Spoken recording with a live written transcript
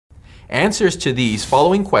Answers to these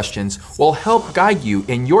following questions will help guide you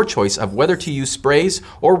in your choice of whether to use sprays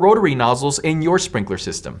or rotary nozzles in your sprinkler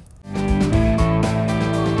system.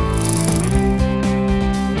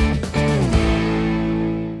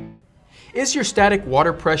 Is your static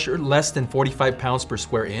water pressure less than 45 pounds per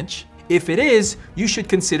square inch? If it is, you should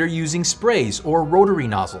consider using sprays or rotary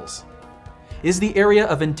nozzles. Is the area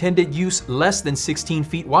of intended use less than 16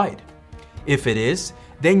 feet wide? If it is,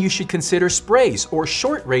 then you should consider sprays or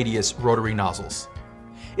short radius rotary nozzles.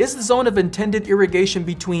 Is the zone of intended irrigation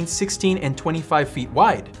between 16 and 25 feet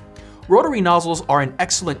wide? Rotary nozzles are an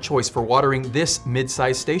excellent choice for watering this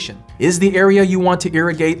mid-sized station. Is the area you want to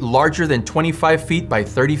irrigate larger than 25 feet by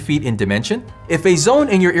 30 feet in dimension? If a zone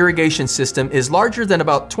in your irrigation system is larger than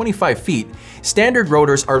about 25 feet, standard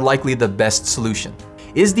rotors are likely the best solution.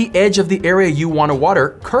 Is the edge of the area you want to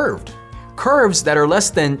water curved? Curves that are less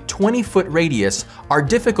than 20-foot radius are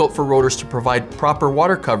difficult for rotors to provide proper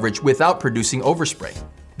water coverage without producing overspray.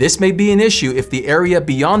 This may be an issue if the area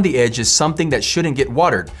beyond the edge is something that shouldn't get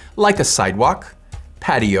watered, like a sidewalk,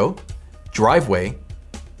 patio, driveway,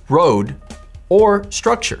 road, or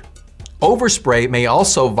structure. Overspray may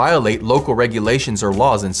also violate local regulations or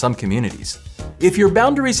laws in some communities. If your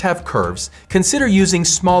boundaries have curves, consider using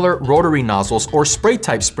smaller rotary nozzles or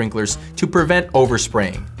spray-type sprinklers to prevent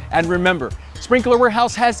overspraying. And remember, Sprinkler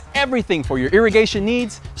Warehouse has everything for your irrigation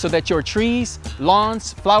needs so that your trees,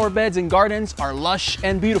 lawns, flower beds, and gardens are lush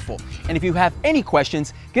and beautiful. And if you have any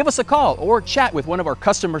questions, give us a call or chat with one of our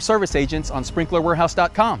customer service agents on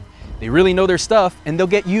sprinklerwarehouse.com. They really know their stuff and they'll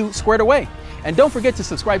get you squared away. And don't forget to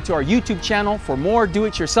subscribe to our YouTube channel for more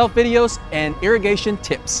do-it-yourself videos and irrigation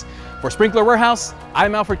tips. For Sprinkler Warehouse,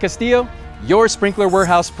 I'm Alfred Castillo, your Sprinkler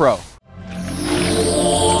Warehouse Pro.